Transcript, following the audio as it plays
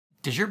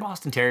Does your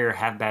Boston Terrier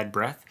have bad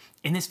breath?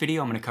 In this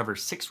video, I'm going to cover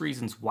 6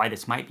 reasons why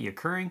this might be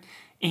occurring,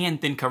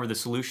 and then cover the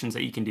solutions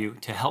that you can do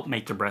to help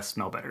make their breath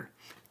smell better.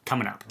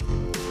 Coming up.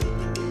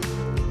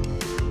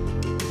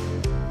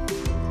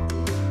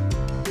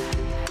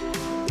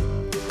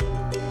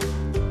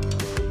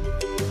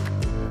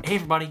 Hey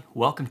everybody,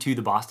 welcome to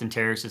the Boston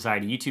Terrier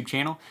Society YouTube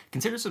channel.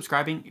 Consider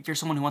subscribing if you're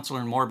someone who wants to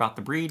learn more about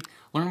the breed,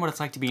 learn what it's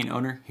like to be an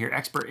owner, hear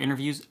expert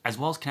interviews, as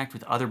well as connect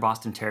with other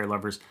Boston Terrier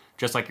lovers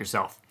just like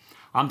yourself.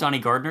 I'm Donnie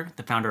Gardner,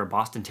 the founder of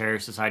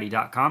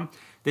BostonTerrierSociety.com.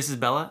 This is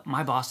Bella,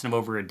 my Boston of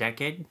over a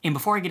decade. And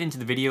before I get into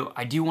the video,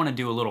 I do want to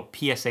do a little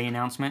PSA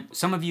announcement.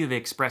 Some of you have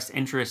expressed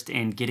interest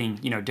in getting,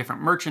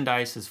 different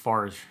merchandise as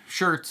far as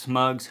shirts,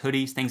 mugs,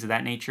 hoodies, things of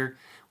that nature,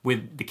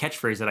 with the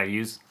catchphrase that I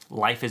use,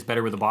 life is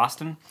better with a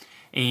Boston.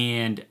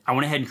 And I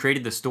went ahead and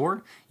created the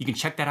store. You can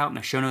check that out in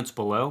the show notes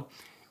below.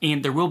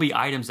 And there will be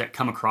items that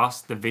come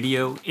across the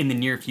video in the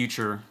near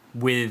future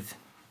with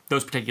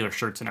those particular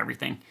shirts and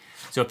everything.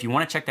 So if you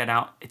want to check that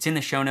out, it's in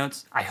the show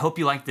notes. I hope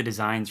you like the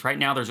designs. Right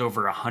now there's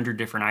over 100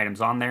 different items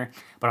on there,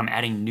 but I'm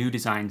adding new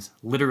designs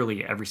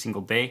literally every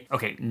single day.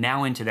 Okay,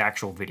 now into the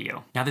actual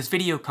video. Now this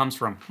video comes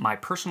from my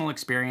personal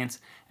experience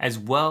as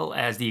well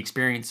as the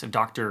experience of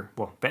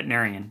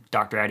veterinarian,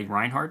 Dr. Addie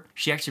Reinhardt.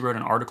 She actually wrote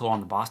an article on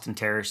the Boston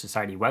Terrier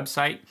Society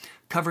website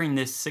covering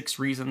this 6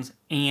 reasons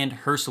and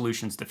her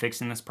solutions to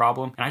fixing this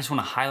problem. And I just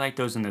want to highlight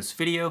those in this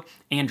video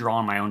and draw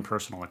on my own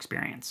personal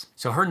experience.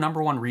 So her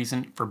number 1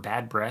 reason for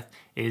bad breath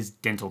is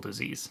dental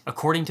disease.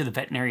 According to the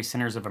Veterinary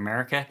Centers of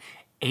America,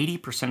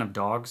 80% of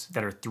dogs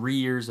that are 3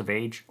 years of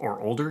age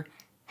or older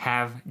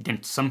have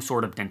some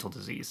sort of dental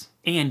disease.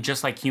 And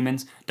just like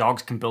humans,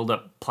 dogs can build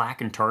up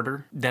plaque and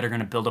tartar that are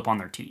gonna build up on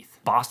their teeth.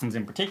 Boston's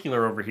in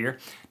particular over here,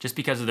 just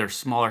because of their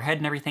smaller head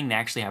and everything, they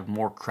actually have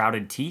more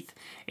crowded teeth,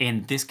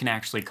 and this can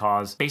actually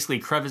cause basically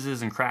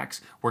crevices and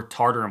cracks where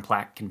tartar and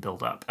plaque can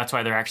build up. That's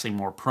why they're actually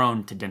more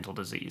prone to dental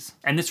disease.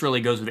 And this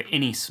really goes with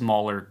any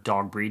smaller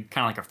dog breed,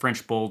 kind of like a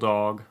French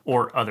Bulldog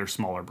or other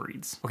smaller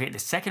breeds. Okay, the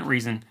second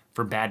reason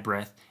for bad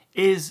breath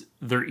is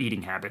their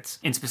eating habits.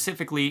 And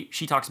specifically,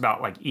 she talks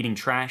about like eating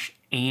trash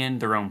and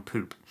their own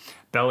poop.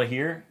 Bella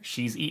here,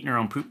 she's eaten her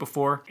own poop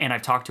before, and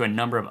I've talked to a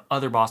number of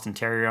other Boston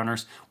Terrier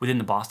owners within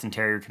the Boston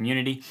Terrier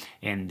community,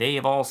 and they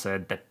have all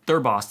said that their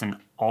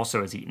Boston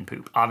also has eaten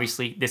poop.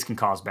 Obviously, this can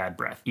cause bad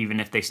breath, even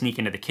if they sneak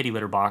into the kitty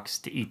litter box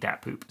to eat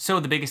that poop. So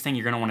the biggest thing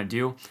you're gonna wanna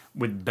do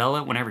with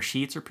Bella whenever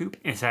she eats her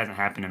poop, this hasn't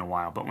happened in a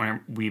while, but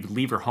when we would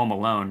leave her home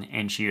alone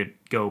and she would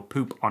go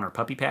poop on her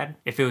puppy pad,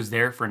 if it was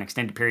there for an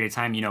extended period of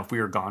time, if we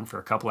were gone for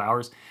a couple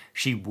hours,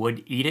 she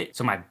would eat it.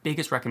 So my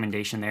biggest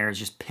recommendation there is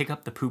just pick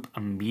up the poop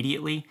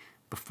immediately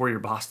before your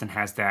Boston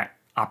has that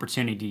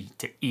opportunity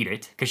to eat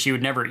it, because she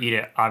would never eat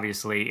it,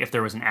 obviously, if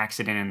there was an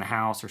accident in the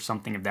house or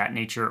something of that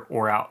nature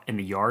or out in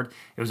the yard.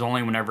 It was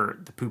only whenever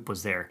the poop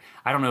was there.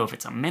 I don't know if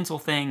it's a mental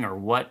thing or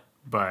what,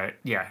 but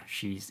yeah,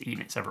 she's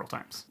eaten it several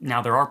times.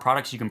 Now, there are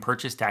products you can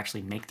purchase to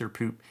actually make their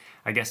poop,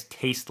 I guess,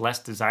 taste less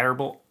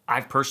desirable.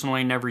 I've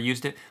personally never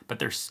used it, but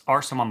there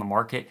are some on the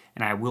market,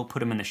 and I will put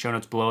them in the show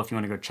notes below if you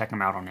want to go check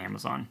them out on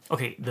Amazon.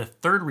 Okay, the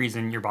third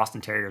reason your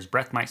Boston Terrier's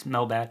breath might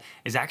smell bad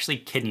is actually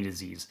kidney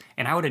disease.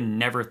 And I would have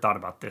never thought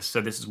about this, so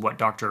this is what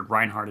Dr.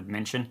 Reinhardt had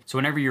mentioned. So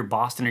whenever your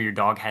Boston or your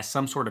dog has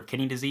some sort of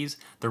kidney disease,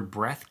 their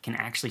breath can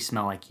actually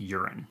smell like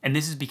urine. And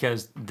this is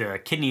because the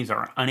kidneys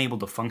are unable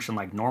to function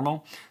like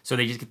normal, so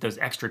they just get those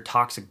extra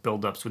toxic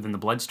buildups within the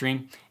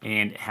bloodstream,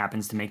 and it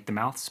happens to make the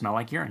mouth smell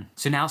like urine.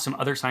 So now some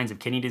other signs of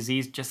kidney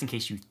disease, just in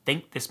case you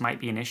think this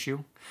might be an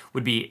issue,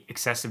 would be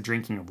excessive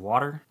drinking of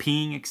water,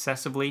 peeing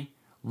excessively,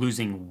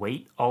 losing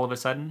weight all of a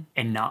sudden,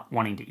 and not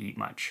wanting to eat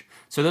much.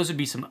 So those would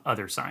be some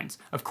other signs.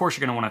 Of course,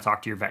 you're gonna wanna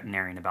talk to your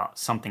veterinarian about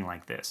something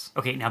like this.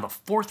 Okay, now the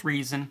fourth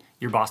reason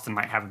your Boston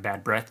might have a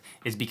bad breath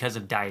is because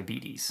of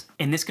diabetes.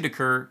 And this could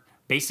occur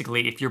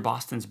basically if your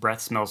Boston's breath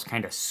smells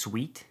kind of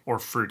sweet or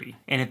fruity.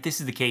 And if this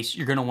is the case,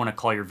 you're gonna wanna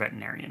call your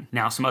veterinarian.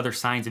 Now, some other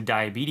signs of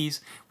diabetes,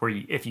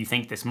 if you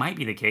think this might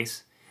be the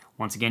case,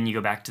 once again, you go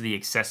back to the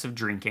excessive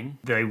drinking.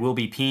 They will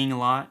be peeing a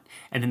lot,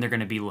 and then they're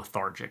gonna be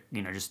lethargic,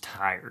 just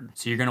tired.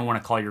 So you're gonna wanna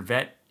call your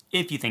vet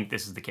if you think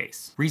this is the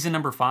case. Reason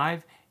number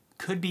 5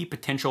 could be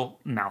potential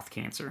mouth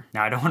cancer.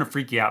 Now, I don't wanna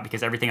freak you out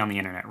because everything on the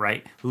internet,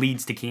 right,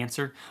 leads to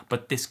cancer,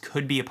 but this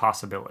could be a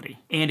possibility.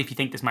 And if you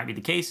think this might be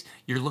the case,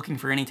 you're looking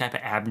for any type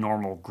of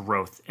abnormal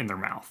growth in their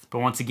mouth. But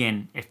once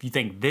again, if you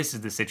think this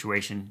is the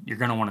situation, you're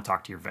gonna wanna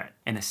talk to your vet.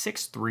 And the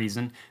 6th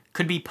reason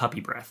could be puppy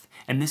breath.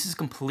 And this is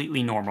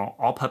completely normal.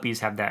 All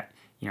puppies have that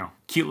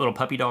cute little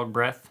puppy dog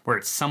breath where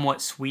it's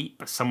somewhat sweet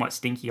but somewhat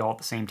stinky all at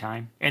the same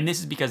time. And this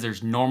is because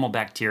there's normal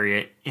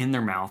bacteria in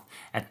their mouth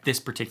at this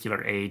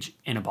particular age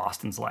in a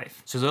Boston's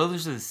life. So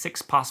those are the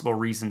 6 possible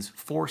reasons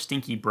for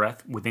stinky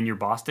breath within your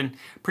Boston.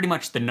 Pretty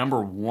much the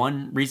number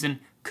 1 reason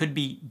could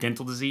be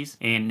dental disease,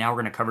 and now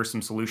we're going to cover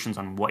some solutions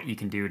on what you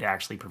can do to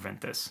actually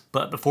prevent this.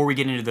 But before we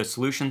get into those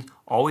solutions,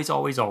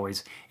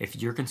 always, if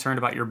you're concerned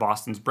about your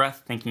Boston's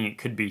breath, thinking it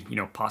could be,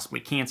 possibly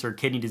cancer,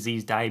 kidney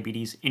disease,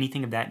 diabetes,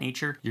 anything of that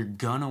nature, you're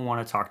gonna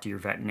want to talk to your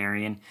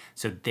veterinarian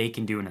so they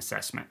can do an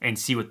assessment and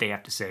see what they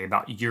have to say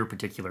about your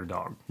particular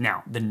dog.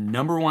 Now, the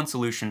number one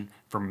solution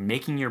for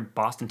making your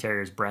Boston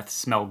Terrier's breath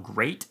smell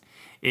great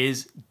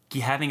is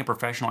having a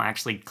professional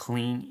actually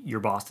clean your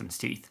Boston's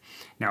teeth.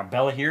 Now,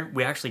 Bella here,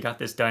 we actually got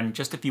this done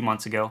just a few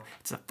months ago.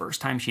 It's the first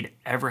time she'd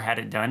ever had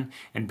it done,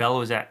 and Bella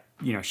was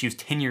she was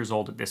 10 years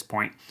old at this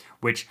point,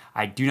 which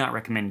I do not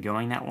recommend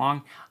going that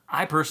long.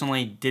 I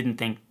personally didn't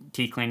think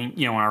teeth cleaning,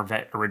 when our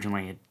vet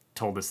originally had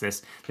told us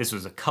this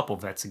was a couple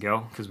vets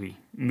ago because we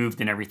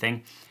moved and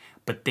everything,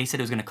 but they said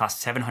it was gonna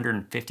cost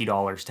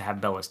 $750 to have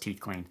Bella's teeth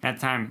cleaned. At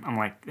the time, I'm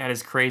like, that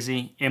is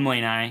crazy. Emily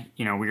and I,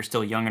 we were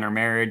still young in our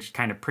marriage,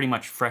 kind of pretty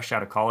much fresh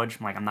out of college.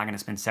 I'm like, I'm not gonna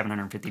spend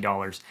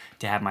 $750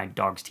 to have my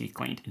dog's teeth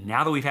cleaned.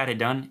 Now that we've had it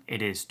done,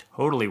 it is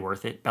totally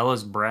worth it.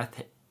 Bella's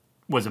breath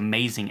was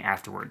amazing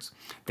afterwards.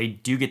 They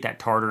do get that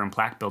tartar and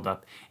plaque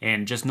buildup,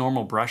 and just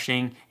normal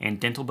brushing and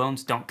dental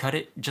bones don't cut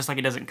it, just like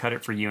it doesn't cut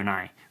it for you and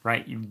I,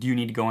 right? You do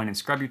need to go in and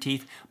scrub your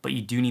teeth, but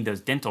you do need those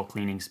dental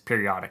cleanings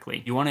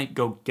periodically. You wanna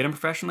go get them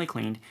professionally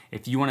cleaned.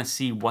 If you wanna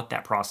see what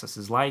that process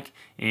is like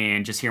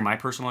and just hear my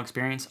personal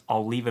experience,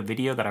 I'll leave a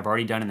video that I've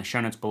already done in the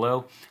show notes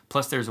below.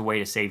 Plus there's a way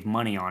to save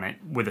money on it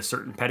with a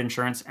certain pet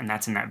insurance, and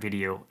that's in that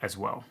video as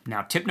well.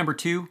 Now, tip number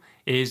 2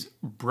 is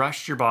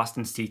brush your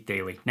Boston's teeth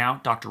daily. Now,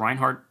 Dr.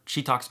 Reinhardt,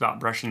 she talks about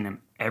brushing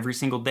them every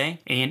single day.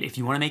 And if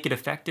you want to make it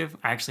effective,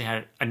 I actually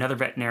had another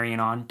veterinarian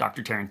on,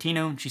 Dr.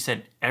 Tarantino, and she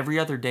said every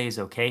other day is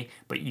okay,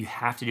 but you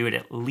have to do it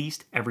at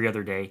least every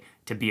other day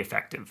to be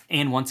effective.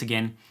 And once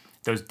again,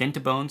 those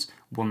dentobones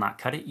will not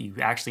cut it. You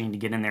actually need to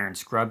get in there and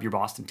scrub your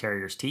Boston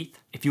Terrier's teeth.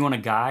 If you want a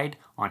guide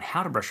on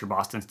how to brush your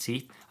Boston's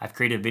teeth, I've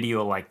created a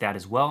video like that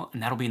as well,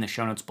 and that'll be in the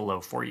show notes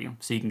below for you,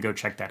 so you can go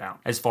check that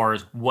out as far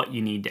as what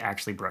you need to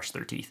actually brush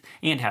their teeth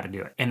and how to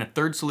do it. And the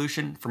third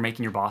solution for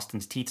making your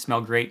Boston's teeth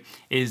smell great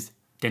is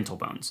dental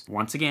bones.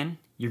 Once again,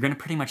 you're gonna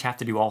pretty much have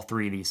to do all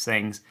 3 of these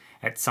things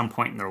at some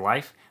point in their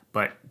life,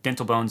 but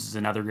dental bones is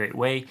another great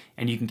way,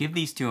 and you can give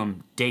these to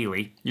them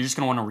daily. You're just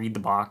gonna wanna read the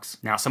box.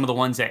 Now, some of the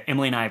ones that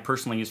Emily and I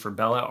personally use for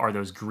Bella are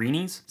those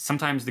greenies.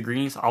 Sometimes the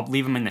greenies, I'll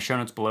leave them in the show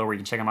notes below where you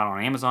can check them out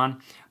on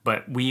Amazon,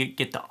 but we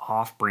get the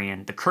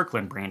off-brand, the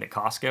Kirkland brand at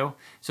Costco.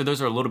 So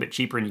those are a little bit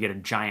cheaper and you get a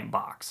giant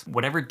box.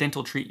 Whatever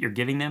dental treat you're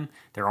giving them,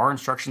 there are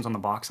instructions on the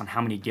box on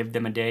how many you give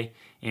them a day,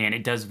 and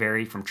it does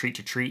vary from treat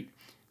to treat.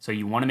 So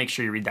you wanna make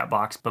sure you read that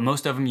box, but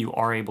most of them you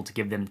are able to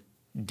give them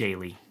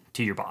daily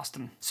to your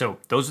Boston. So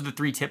those are the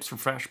 3 tips for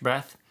fresh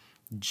breath.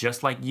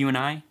 Just like you and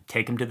I,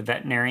 take them to the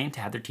veterinarian to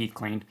have their teeth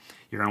cleaned.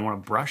 You're gonna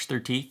wanna brush their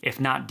teeth, if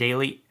not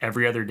daily,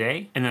 every other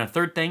day. And then the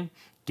third thing,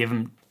 give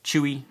them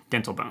chewy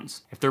dental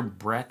bones. If their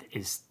breath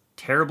is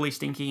terribly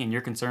stinky and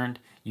you're concerned,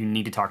 you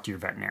need to talk to your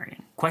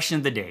veterinarian. Question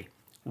of the day,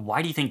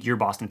 why do you think your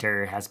Boston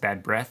Terrier has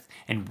bad breath,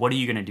 and what are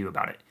you gonna do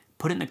about it?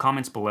 Put it in the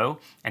comments below,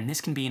 and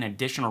this can be an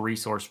additional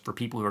resource for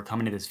people who are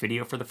coming to this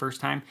video for the first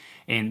time,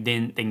 and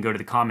then they can go to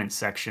the comments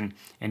section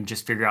and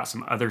just figure out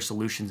some other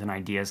solutions and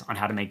ideas on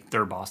how to make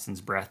their Boston's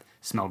breath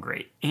smell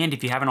great. And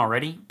if you haven't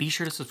already, be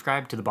sure to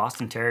subscribe to the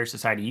Boston Terrier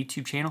Society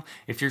YouTube channel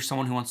if you're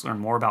someone who wants to learn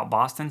more about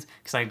Bostons,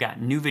 because I've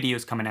got new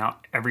videos coming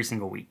out every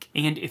single week.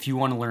 And if you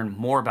want to learn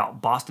more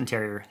about Boston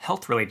Terrier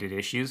health-related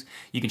issues,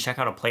 you can check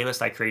out a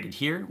playlist I created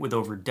here with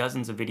over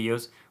dozens of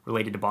videos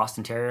related to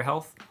Boston Terrier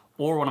health,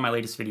 or one of my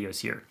latest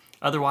videos here.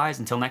 Otherwise,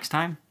 until next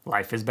time,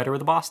 life is better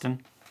with a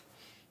Boston.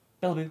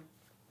 Bellaboo.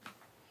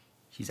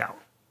 She's out.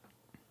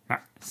 All right,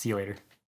 see you later.